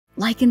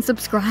Like and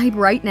subscribe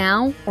right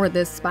now, or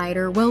this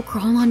spider will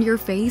crawl on your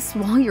face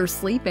while you're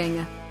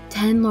sleeping.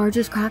 10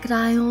 largest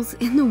crocodiles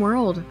in the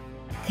world.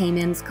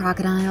 Caimans,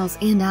 crocodiles,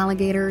 and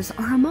alligators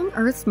are among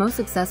Earth's most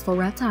successful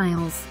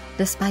reptiles.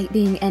 Despite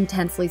being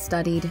intensely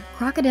studied,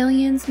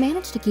 crocodilians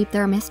manage to keep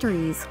their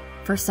mysteries.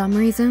 For some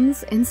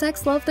reasons,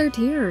 insects love their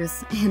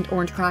tears, and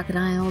orange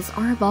crocodiles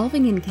are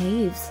evolving in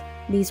caves.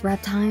 These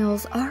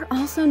reptiles are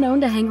also known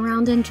to hang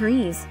around in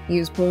trees,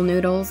 use pool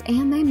noodles,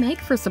 and they make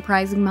for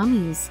surprising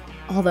mummies.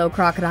 Although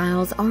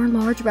crocodiles are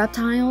large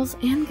reptiles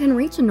and can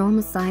reach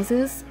enormous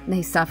sizes,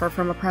 they suffer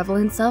from a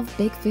prevalence of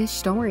big fish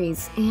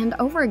stories and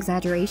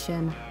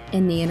over-exaggeration.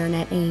 In the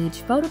internet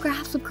age,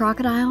 photographs of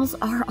crocodiles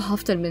are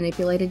often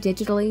manipulated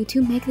digitally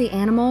to make the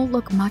animal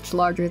look much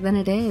larger than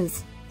it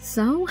is.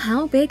 So,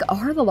 how big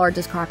are the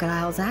largest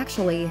crocodiles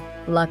actually?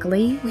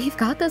 Luckily, we've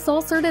got this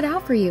all sorted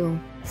out for you.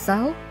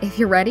 So, if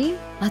you're ready,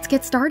 let's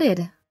get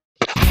started.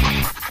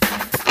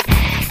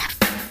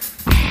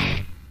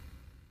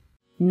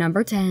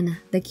 Number 10.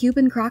 The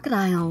Cuban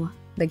crocodile.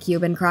 The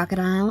Cuban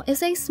crocodile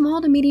is a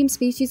small to medium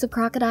species of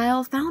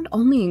crocodile found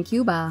only in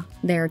Cuba.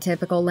 Their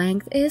typical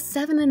length is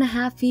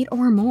 7.5 feet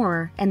or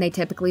more, and they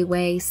typically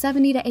weigh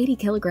 70 to 80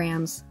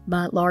 kilograms.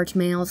 But large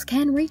males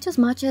can reach as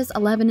much as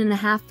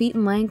 11.5 feet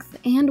in length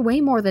and weigh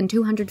more than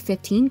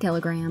 215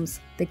 kilograms.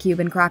 The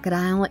Cuban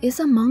crocodile is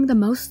among the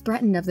most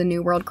threatened of the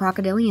New World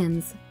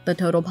crocodilians. The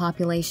total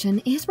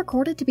population is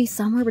recorded to be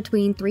somewhere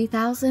between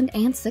 3,000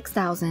 and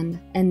 6,000,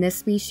 and this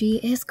species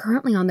is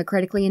currently on the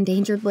critically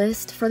endangered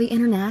list for the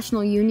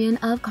International Union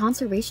of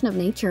Conservation of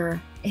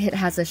Nature. It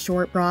has a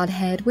short, broad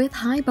head with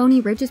high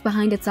bony ridges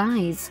behind its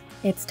eyes.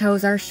 Its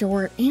toes are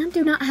short and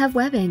do not have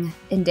webbing,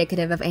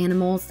 indicative of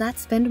animals that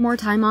spend more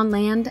time on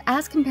land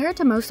as compared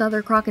to most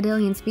other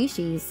crocodilian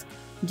species.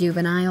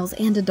 Juveniles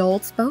and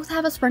adults both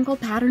have a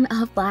sprinkled pattern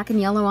of black and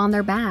yellow on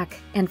their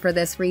back, and for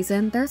this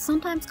reason, they're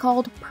sometimes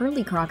called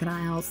pearly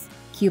crocodiles.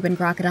 Cuban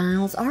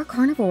crocodiles are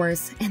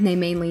carnivores, and they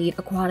mainly eat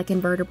aquatic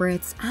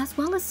invertebrates as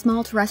well as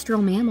small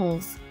terrestrial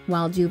mammals,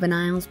 while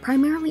juveniles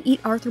primarily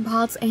eat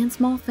arthropods and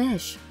small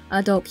fish.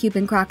 Adult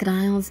Cuban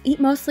crocodiles eat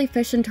mostly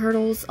fish and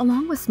turtles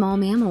along with small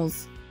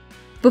mammals.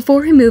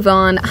 Before we move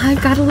on,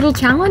 I've got a little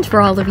challenge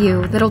for all of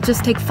you that'll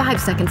just take 5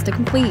 seconds to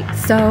complete.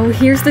 So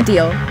here's the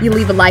deal. You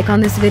leave a like on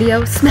this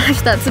video,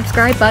 smash that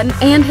subscribe button,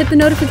 and hit the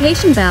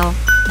notification bell.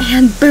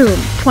 And boom,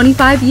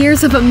 25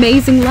 years of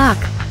amazing luck.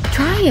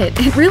 Try it,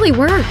 it really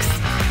works.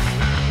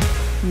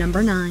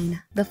 Number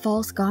 9. The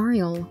false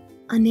gharial.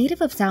 A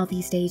native of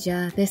Southeast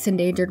Asia, this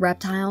endangered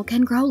reptile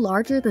can grow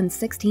larger than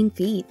 16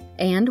 feet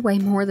and weigh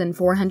more than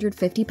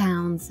 450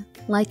 pounds.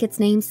 Like its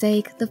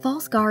namesake, the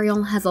false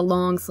gharial has a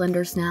long,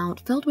 slender snout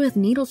filled with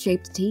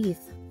needle-shaped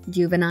teeth.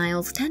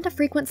 Juveniles tend to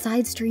frequent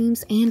side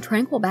streams and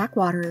tranquil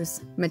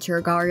backwaters.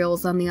 Mature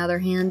gharials, on the other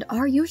hand,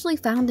 are usually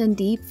found in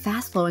deep,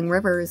 fast-flowing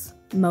rivers.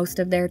 Most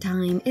of their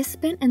time is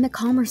spent in the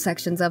calmer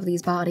sections of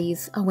these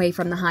bodies, away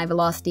from the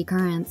high-velocity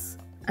currents.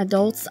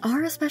 Adults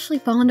are especially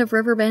fond of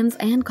river bends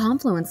and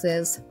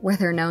confluences, where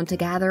they're known to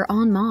gather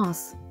en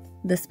masse.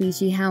 The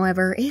species,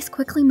 however, is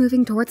quickly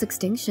moving towards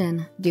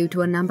extinction due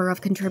to a number of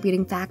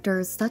contributing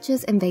factors such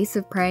as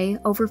invasive prey,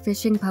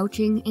 overfishing,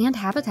 poaching, and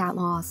habitat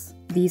loss.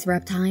 These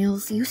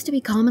reptiles used to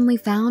be commonly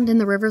found in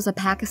the rivers of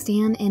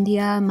Pakistan,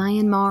 India,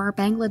 Myanmar,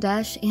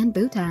 Bangladesh, and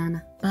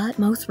Bhutan, but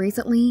most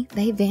recently,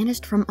 they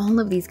vanished from all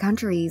of these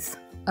countries.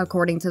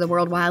 According to the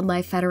World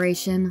Wildlife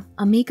Federation,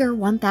 a meager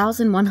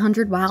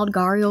 1,100 wild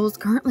gharials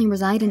currently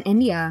reside in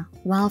India,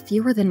 while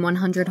fewer than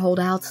 100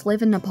 holdouts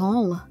live in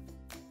Nepal.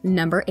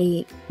 Number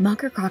 8.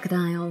 Mugger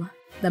crocodile.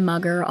 The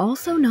mugger,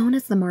 also known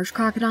as the marsh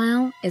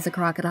crocodile, is a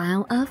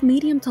crocodile of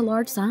medium to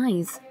large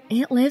size.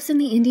 It lives in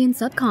the Indian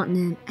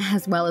subcontinent,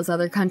 as well as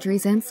other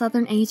countries in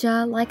southern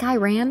Asia like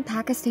Iran,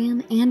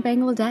 Pakistan, and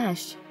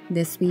Bangladesh.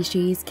 This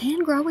species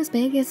can grow as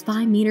big as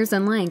 5 meters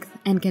in length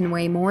and can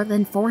weigh more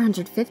than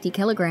 450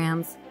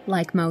 kilograms.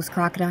 Like most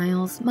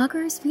crocodiles,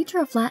 muggers feature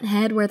a flat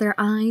head where their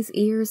eyes,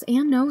 ears,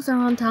 and nose are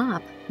on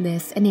top.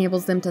 This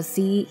enables them to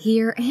see,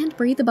 hear, and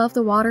breathe above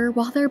the water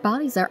while their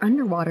bodies are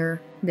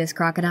underwater. This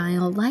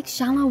crocodile likes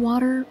shallow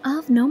water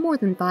of no more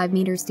than 5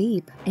 meters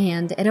deep,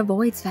 and it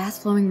avoids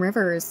fast-flowing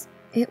rivers.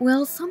 It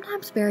will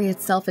sometimes bury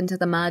itself into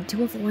the mud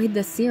to avoid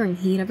the searing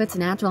heat of its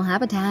natural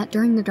habitat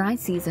during the dry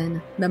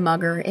season. The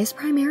mugger is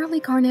primarily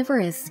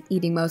carnivorous,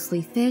 eating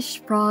mostly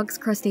fish, frogs,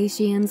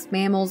 crustaceans,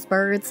 mammals,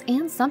 birds,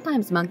 and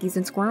sometimes monkeys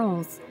and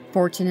squirrels.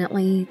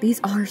 Fortunately, these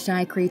are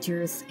shy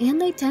creatures,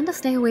 and they tend to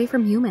stay away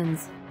from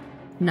humans.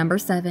 Number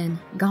 7.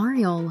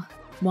 Gharial.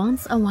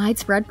 Once a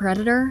widespread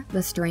predator,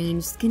 the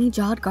strange,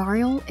 skinny-jawed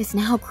gharial is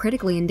now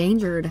critically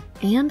endangered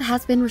and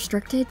has been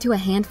restricted to a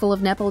handful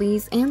of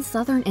Nepalese and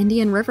southern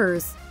Indian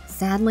rivers.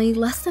 Sadly,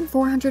 less than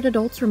 400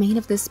 adults remain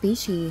of this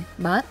species,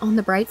 but on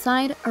the bright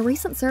side, a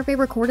recent survey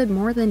recorded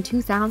more than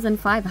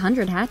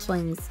 2,500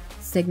 hatchlings,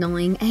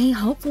 signaling a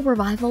hopeful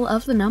revival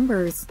of the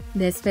numbers.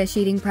 This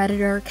fish-eating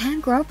predator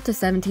can grow up to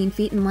 17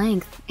 feet in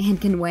length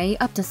and can weigh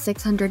up to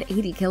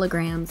 680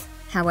 kilograms.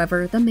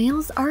 However, the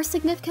males are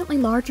significantly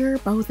larger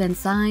both in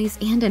size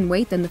and in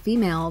weight than the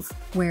females.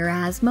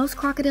 Whereas most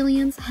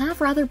crocodilians have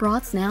rather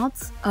broad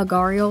snouts, a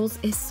gharial's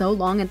is so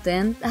long and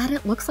thin that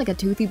it looks like a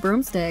toothy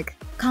broomstick.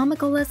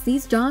 Comical as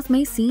these jaws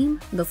may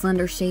seem, the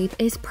slender shape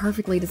is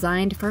perfectly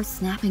designed for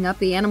snapping up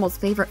the animal's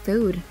favorite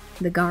food.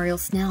 The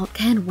gharial's snout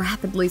can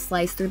rapidly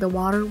slice through the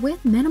water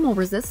with minimal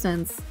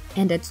resistance,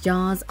 and its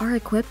jaws are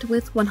equipped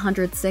with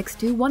 106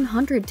 to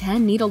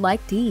 110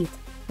 needle-like teeth.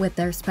 With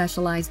their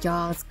specialized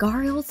jaws,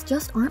 gharials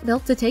just aren't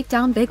built to take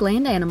down big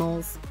land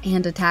animals,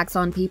 and attacks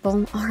on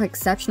people are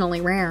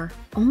exceptionally rare.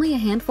 Only a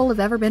handful have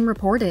ever been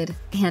reported,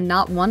 and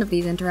not one of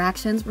these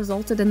interactions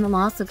resulted in the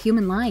loss of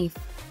human life.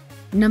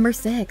 Number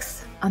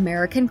 6.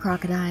 American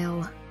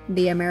crocodile.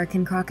 The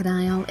American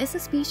crocodile is a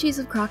species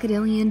of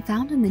crocodilian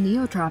found in the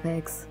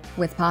neotropics,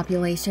 with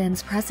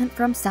populations present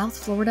from South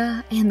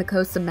Florida and the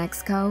coast of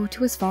Mexico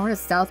to as far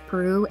as South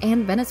Peru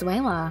and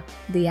Venezuela.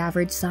 The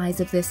average size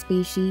of this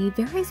species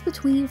varies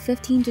between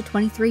 15 to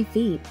 23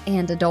 feet,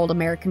 and adult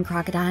American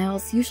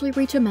crocodiles usually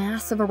reach a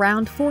mass of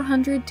around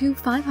 400 to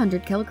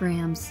 500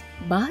 kilograms.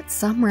 But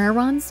some rare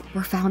ones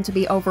were found to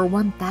be over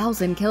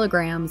 1,000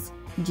 kilograms.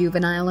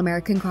 Juvenile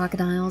American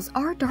crocodiles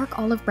are dark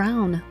olive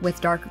brown, with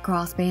darker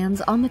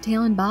crossbands on the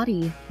tail and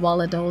body,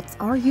 while adults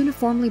are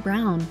uniformly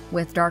brown,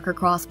 with darker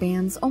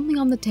crossbands only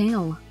on the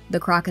tail. The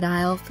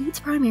crocodile feeds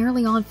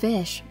primarily on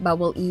fish, but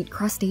will eat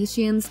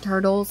crustaceans,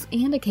 turtles,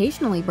 and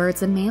occasionally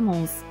birds and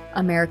mammals.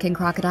 American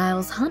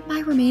crocodiles hunt by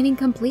remaining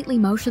completely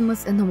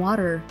motionless in the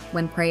water.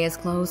 When prey is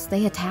close,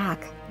 they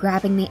attack,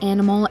 grabbing the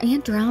animal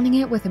and drowning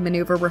it with a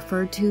maneuver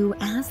referred to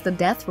as the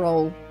death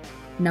roll.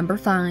 Number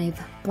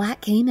 5. Black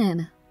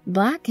Caiman.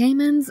 Black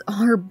Caimans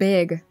are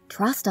big,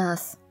 trust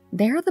us.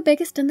 They're the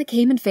biggest in the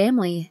Caiman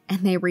family, and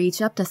they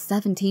reach up to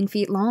 17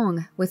 feet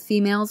long, with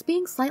females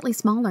being slightly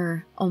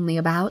smaller, only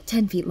about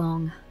 10 feet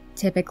long.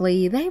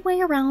 Typically, they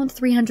weigh around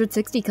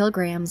 360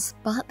 kilograms,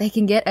 but they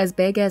can get as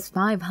big as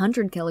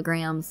 500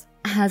 kilograms.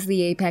 As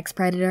the apex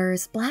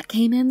predators, black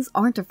caimans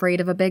aren't afraid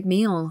of a big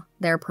meal.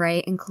 Their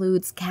prey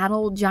includes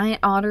cattle, giant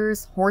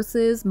otters,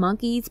 horses,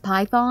 monkeys,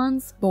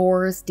 pythons,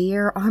 boars,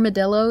 deer,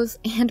 armadillos,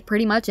 and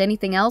pretty much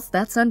anything else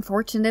that's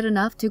unfortunate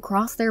enough to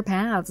cross their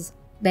paths.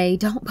 They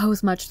don't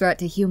pose much threat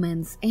to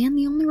humans, and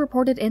the only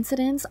reported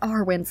incidents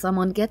are when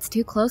someone gets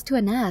too close to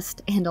a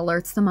nest and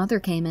alerts the mother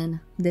caiman.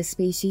 This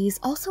species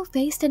also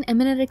faced an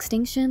imminent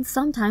extinction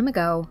some time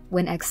ago,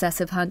 when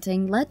excessive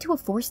hunting led to a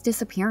forced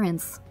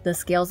disappearance. The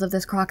scales of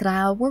this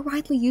crocodile were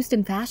widely used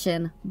in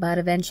fashion, but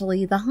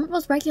eventually the hunt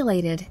was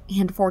regulated,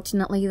 and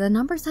fortunately the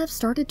numbers have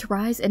started to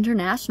rise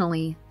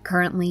internationally.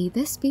 Currently,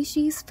 this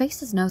species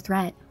faces no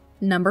threat.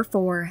 Number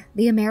 4.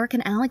 The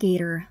American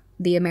alligator.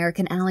 The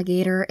American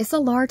alligator is a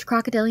large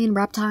crocodilian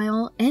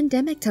reptile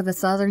endemic to the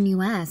southern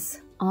US.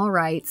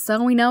 Alright,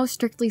 so we know,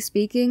 strictly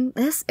speaking,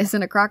 this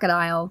isn't a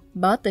crocodile,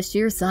 but the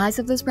sheer size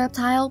of this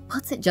reptile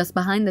puts it just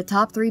behind the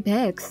top 3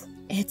 picks.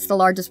 It's the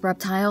largest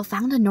reptile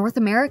found in North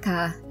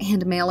America,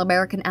 and male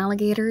American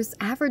alligators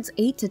average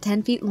 8 to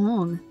 10 feet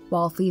long,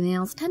 while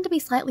females tend to be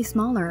slightly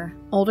smaller.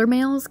 Older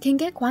males can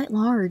get quite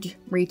large,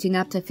 reaching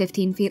up to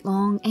 15 feet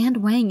long and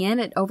weighing in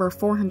at over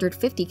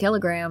 450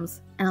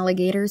 kilograms.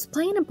 Alligators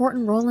play an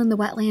important role in the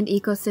wetland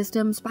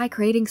ecosystems by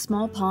creating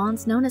small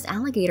ponds known as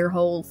alligator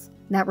holes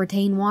that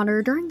retain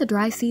water during the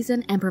dry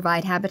season and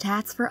provide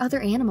habitats for other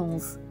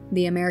animals.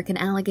 The American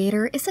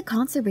alligator is a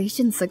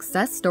conservation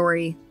success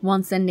story.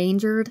 Once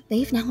endangered,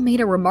 they've now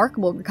made a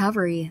remarkable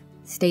recovery.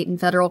 State and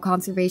federal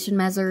conservation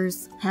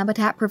measures,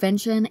 habitat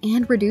prevention,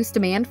 and reduced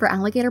demand for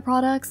alligator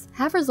products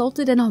have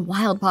resulted in a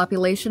wild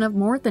population of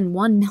more than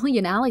 1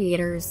 million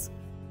alligators.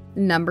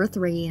 Number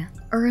 3.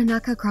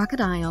 Orinoco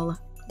crocodile.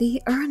 The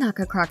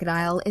Orinoco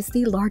crocodile is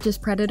the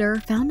largest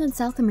predator found in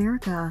South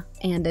America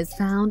and is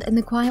found in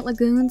the quiet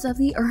lagoons of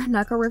the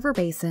Orinoco River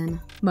Basin.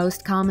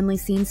 Most commonly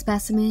seen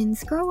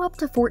specimens grow up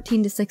to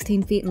 14 to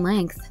 16 feet in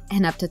length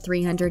and up to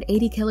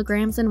 380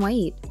 kilograms in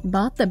weight,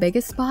 but the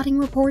biggest spotting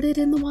reported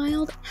in the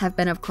wild have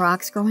been of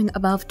crocs growing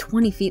above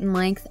 20 feet in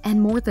length and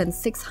more than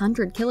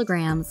 600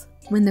 kilograms.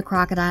 When the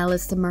crocodile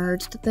is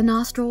submerged, the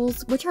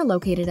nostrils, which are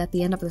located at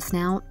the end of the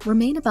snout,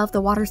 remain above the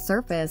water's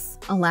surface,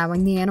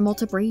 allowing the animal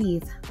to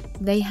breathe.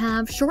 They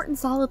have short and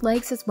solid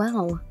legs as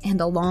well,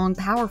 and a long,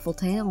 powerful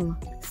tail.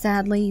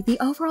 Sadly, the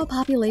overall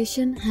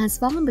population has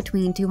fallen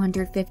between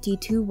 250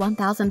 to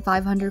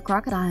 1,500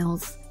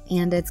 crocodiles,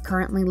 and it's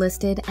currently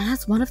listed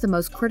as one of the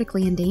most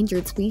critically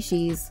endangered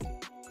species.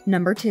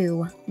 Number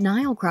 2.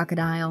 Nile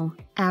crocodile.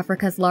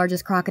 Africa's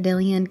largest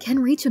crocodilian can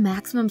reach a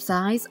maximum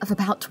size of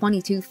about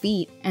 22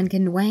 feet and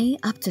can weigh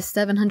up to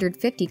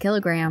 750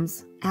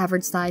 kilograms.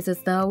 Average sizes,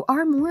 though,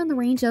 are more in the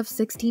range of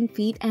 16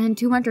 feet and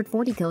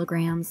 240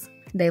 kilograms.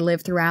 They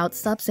live throughout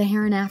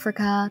sub-Saharan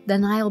Africa, the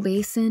Nile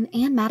Basin,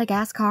 and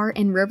Madagascar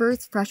in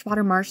rivers,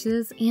 freshwater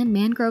marshes, and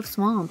mangrove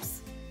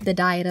swamps. The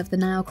diet of the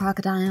Nile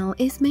crocodile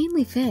is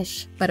mainly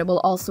fish, but it will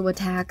also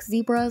attack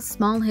zebras,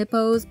 small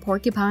hippos,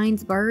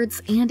 porcupines,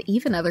 birds, and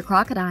even other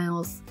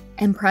crocodiles.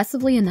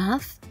 Impressively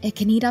enough, it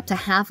can eat up to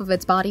half of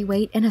its body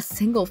weight in a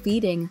single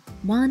feeding.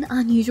 One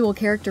unusual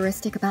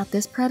characteristic about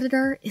this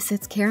predator is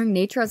its caring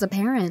nature as a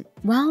parent.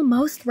 While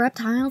most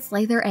reptiles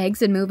lay their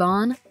eggs and move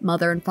on,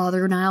 mother and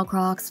father Nile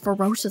crocs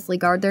ferociously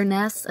guard their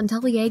nests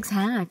until the eggs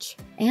hatch.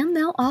 And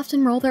they'll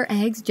often roll their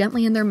eggs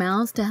gently in their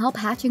mouths to help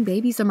hatching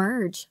babies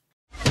emerge.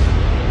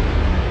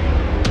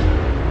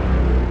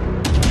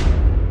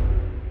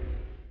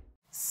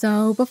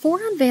 So, before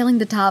unveiling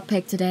the top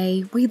pick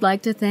today, we'd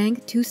like to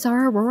thank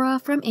Tusar Aurora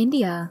from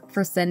India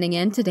for sending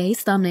in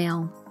today's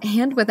thumbnail.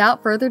 And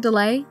without further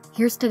delay,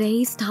 here's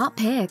today's top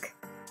pick.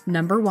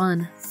 Number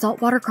 1.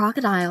 Saltwater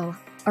crocodile.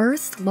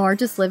 Earth's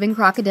largest living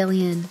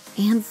crocodilian,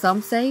 and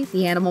some say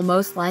the animal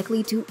most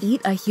likely to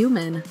eat a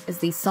human, is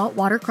the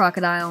saltwater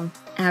crocodile.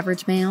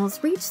 Average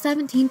males reach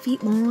 17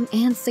 feet long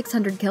and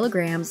 600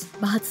 kilograms,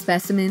 but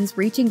specimens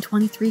reaching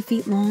 23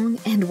 feet long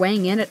and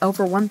weighing in at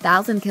over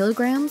 1,000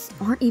 kilograms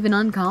aren't even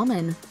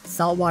uncommon.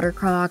 Saltwater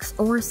crocs,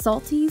 or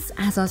salties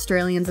as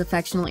Australians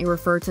affectionately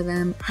refer to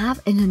them,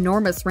 have an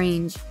enormous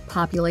range,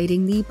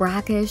 populating the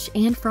brackish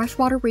and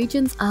freshwater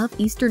regions of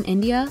eastern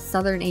India,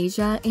 southern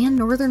Asia, and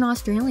northern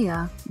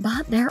Australia.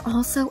 But they're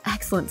also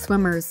excellent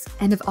swimmers,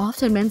 and have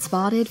often been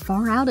spotted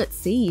far out at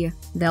sea.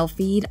 They'll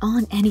feed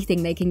on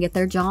anything they can get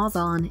their jaws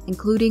on,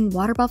 including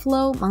water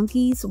buffalo,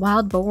 monkeys,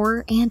 wild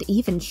boar, and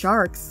even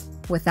sharks.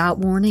 Without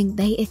warning,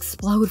 they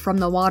explode from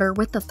the water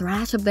with the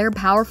thrash of their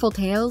powerful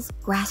tails,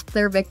 grasp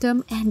their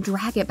victim, and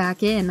drag it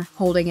back in,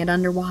 holding it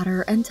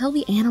underwater until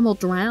the animal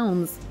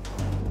drowns.